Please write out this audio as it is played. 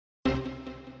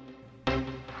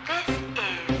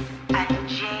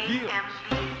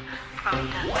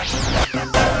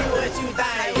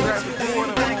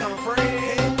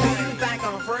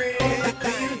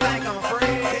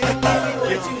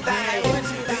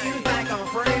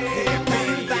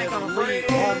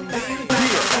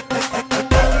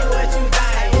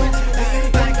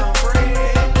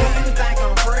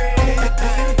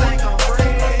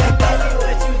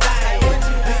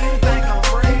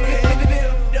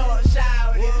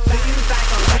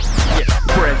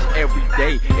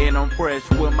And I'm fresh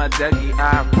with my Dougie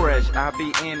eye fresh. I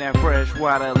be in that fresh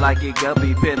water like it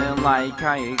guppy, feeling like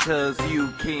Kanye, cause you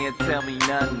can't tell me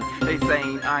nothing. They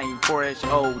saying I ain't fresh,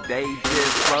 oh they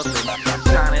just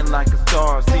fluffin'. Shining like a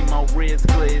star, see my wrist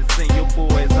glitz, and your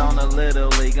boys on the Little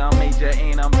League. I'm major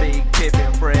and I'm big,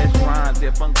 pippin' fresh rhymes.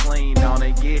 If I'm clean on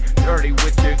it, get dirty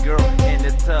with your girl in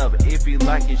the tub. If you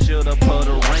like it, should've put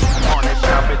a ring on it,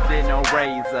 sharper than a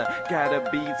razor. Gotta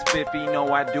be spiffy,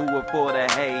 know I do it for the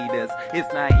haters.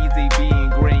 It's not easy being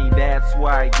green, that's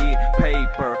why I get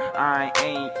paper. I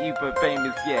ain't even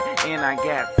famous yet, and I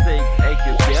got 6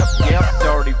 acres. Yep,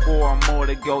 34 more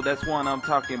to go, that's what I'm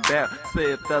talking about.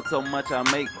 Spiffed up so much I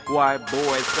make white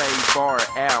boys say far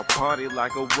out. Party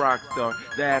like a rock star,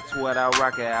 that's what I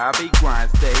rock at. I be grind,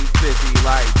 stay 50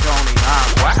 like Tony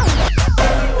Hawk. Wow.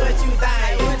 What you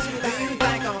think? What you think? You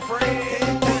think I'm free?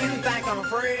 You think I'm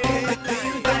free?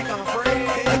 You think I'm free?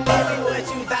 What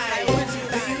you think? What you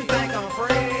think? You think I'm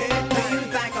free? You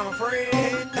think I'm free?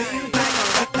 You think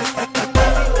I'm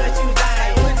what you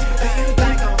think? What you think? You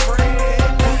think I'm free?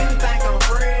 You think I'm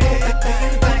free? You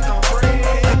think I'm free?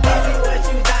 What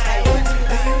you think? What you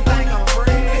think? You think I'm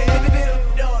free?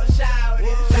 Don't shout it.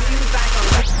 You think I'm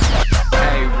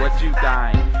Hey, what you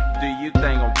think? Do you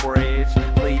think I'm fresh?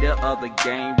 Leader of the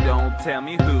game, don't tell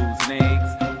me who's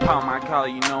next. Pop my collar,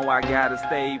 you know I gotta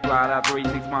stay fly out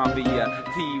 3-6 Mafia.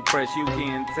 T-fresh, you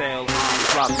can tell I'm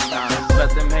flopping now.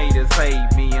 Let them haters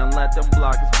hate me and let them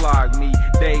blockers block me.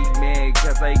 They mad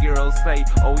cause they girls say,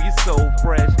 oh you so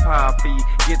fresh, Poppy.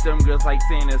 Get them girls like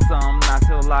Santa, some not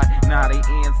to lie. Now they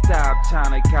in, stop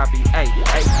trying to copy. Hey,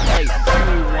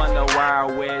 you wonder why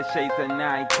I wear shades at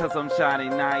night? Cause I'm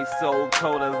shining nice, so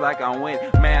cold as like I went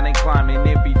man and climbing.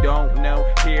 If you don't know,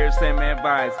 here's some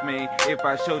advice, man. If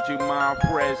I showed you my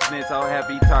freshness, I'll have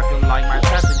you talking like my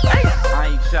cousin. Hey, I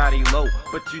ain't shoddy low,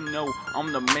 but you know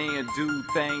I'm the man, do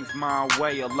things my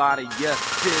way. A lot of you just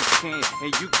can't,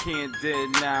 and you can't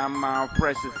deny my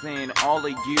precious. And all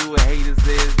of you haters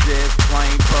is just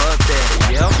plain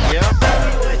pathetic. Yep.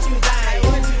 What you think?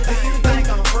 What you think? You think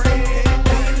I'm free?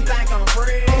 You think I'm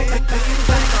free? You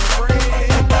think I'm free?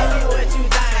 What you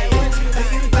think? What you think?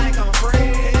 You think I'm free?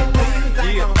 You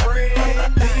think I'm free?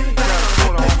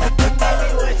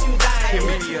 What you think?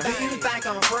 You think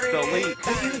I'm free?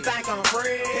 You think I'm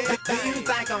free? You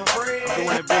think I'm free?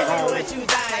 Doing it big, homie. What you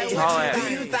think?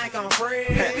 You think I'm free?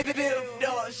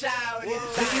 Don't shout it. You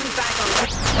think I'm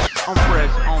free? I'm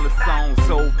fresh on the song,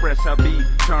 so fresh I be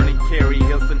turning Carrie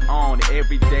Hilson on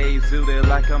every day. Zooted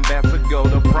like I'm about to go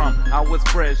to prom. I was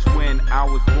fresh when I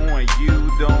was born.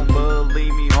 You don't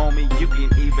believe me, homie? You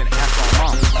can even ask my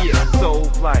mom. Yeah, so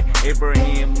fly.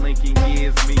 Abraham Lincoln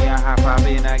gives me a high five,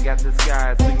 and I got the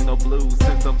sky singing the blues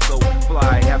since I'm so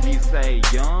fly. Have you say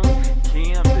young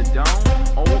Kim the Dome?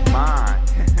 Oh my,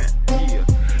 yeah,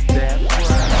 that's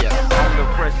right. Yeah, I'm the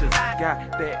freshest guy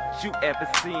that you ever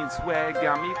seen. Swag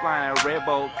got me flying a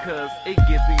rebel, cause it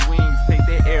gives me wings. Take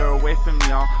the air away from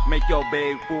y'all, make your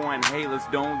bed for inhalers.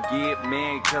 Don't get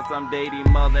mad, cause I'm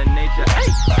dating Mother Nature.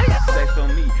 Hey, sex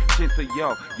on me, chin to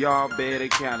y'all better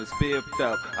count it spiffed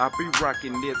up. I be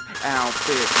rocking this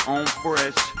outfit, I'm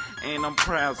fresh. And I'm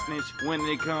proud snitch when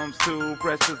it comes to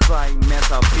fresh, just like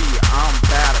meth I'll be. I'm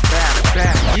bad,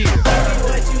 yeah.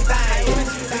 What you think? What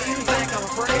you think? You think I'm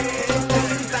free?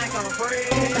 You think I'm free?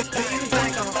 You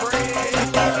think I'm free?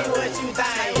 What you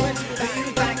think? What you think? You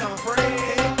think I'm free?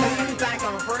 You think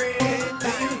I'm free? You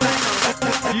think I'm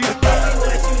free?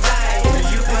 What you think?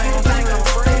 You think I'm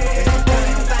free?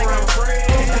 You think I'm free?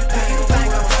 You think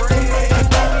I'm free?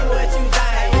 What you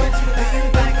think? What you think?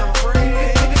 You think I'm free?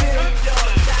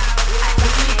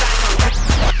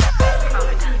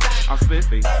 I'm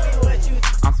spiffy.